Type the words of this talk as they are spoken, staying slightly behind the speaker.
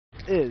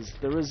is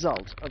the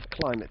result of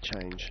climate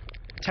change.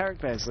 Tarek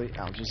Besley,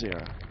 Al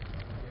Jazeera.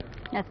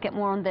 Let's get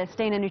more on this.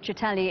 Dana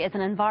Nuccitelli is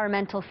an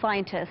environmental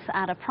scientist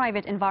at a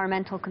private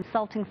environmental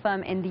consulting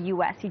firm in the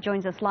US. He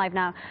joins us live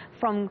now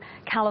from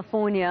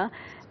California.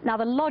 Now,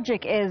 the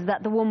logic is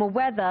that the warmer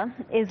weather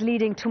is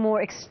leading to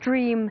more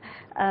extreme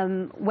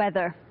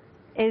weather.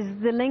 Is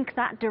the link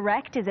that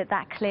direct? Is it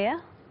that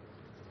clear?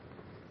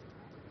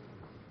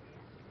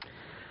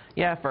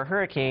 Yeah, for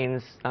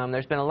hurricanes,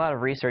 there's been a lot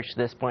of research to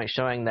this point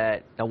showing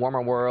that a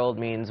warmer world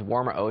means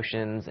warmer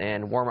oceans,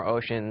 and warmer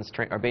oceans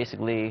are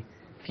basically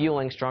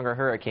fueling stronger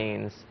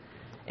hurricanes.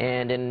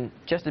 And in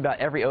just about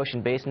every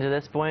ocean basin to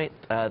this point,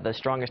 the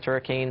strongest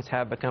hurricanes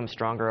have become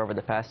stronger over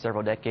the past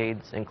several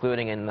decades,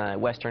 including in the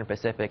western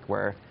Pacific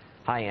where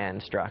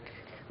Haiyan struck.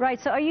 Right,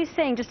 so are you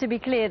saying, just to be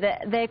clear,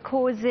 that they're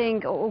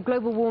causing, or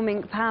global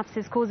warming perhaps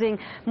is causing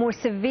more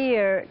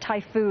severe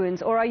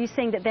typhoons, or are you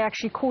saying that they're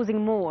actually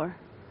causing more?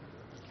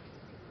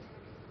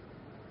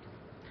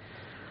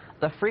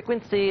 The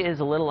frequency is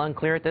a little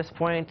unclear at this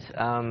point.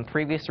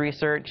 Previous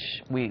research,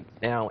 it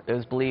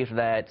was believed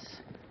that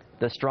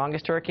the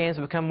strongest hurricanes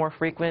have become more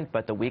frequent,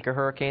 but the weaker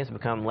hurricanes have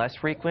become less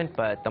frequent.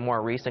 But the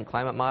more recent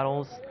climate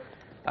models,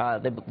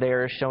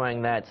 they're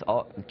showing that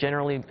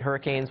generally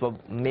hurricanes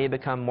may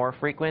become more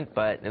frequent,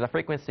 but the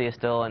frequency is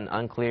still an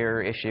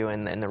unclear issue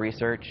in the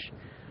research.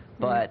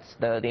 But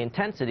the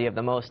intensity of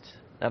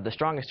the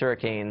strongest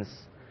hurricanes,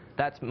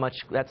 that's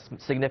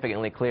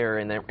significantly clearer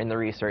in the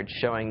research,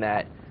 showing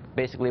that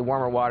basically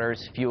warmer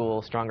waters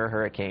fuel stronger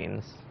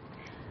hurricanes.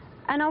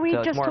 And are we so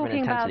just it's more talking of an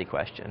intensity about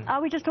question.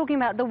 Are we just talking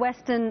about the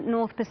western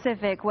North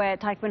Pacific where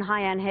Typhoon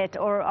Haiyan hit,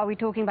 or are we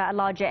talking about a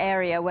larger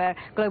area where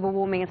global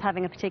warming is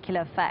having a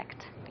particular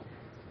effect?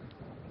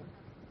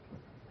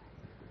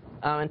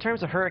 In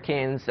terms of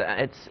hurricanes,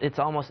 it's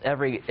almost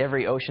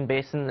every ocean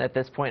basin at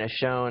this point has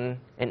shown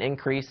an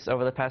increase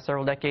over the past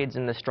several decades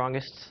in the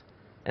strongest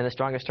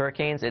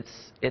hurricanes.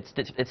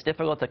 It's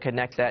difficult to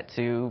connect that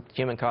to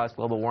human-caused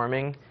global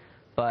warming.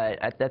 But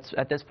at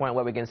this point,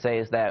 what we can say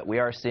is that we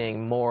are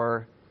seeing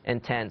more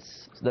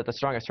intense, that the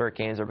strongest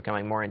hurricanes are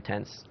becoming more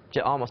intense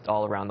almost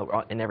all around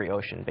in every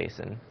ocean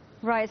basin.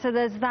 Right, so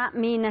does that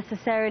mean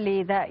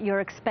necessarily that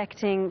you're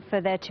expecting for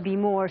there to be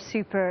more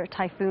super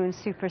typhoons,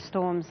 super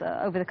storms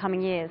over the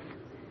coming years?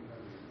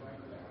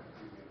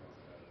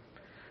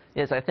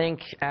 Yes, I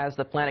think as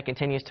the planet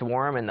continues to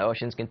warm and the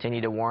oceans continue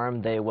to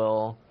warm, they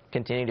will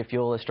continue to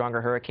fuel the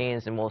stronger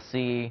hurricanes, and we'll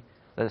see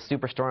the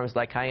superstorms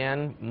like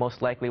Haiyan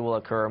most likely will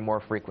occur more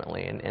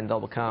frequently, and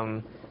they'll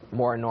become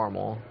more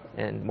normal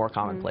and more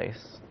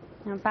commonplace.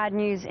 Bad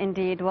news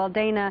indeed. Well,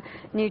 Dana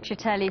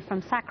Nuccitelli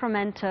from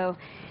Sacramento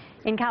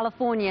in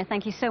California,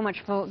 thank you so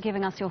much for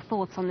giving us your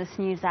thoughts on this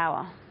news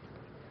hour.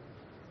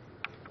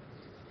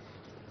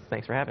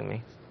 Thanks for having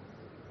me.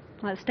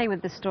 Let's stay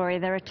with this story.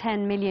 There are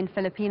 10 million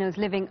Filipinos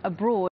living abroad.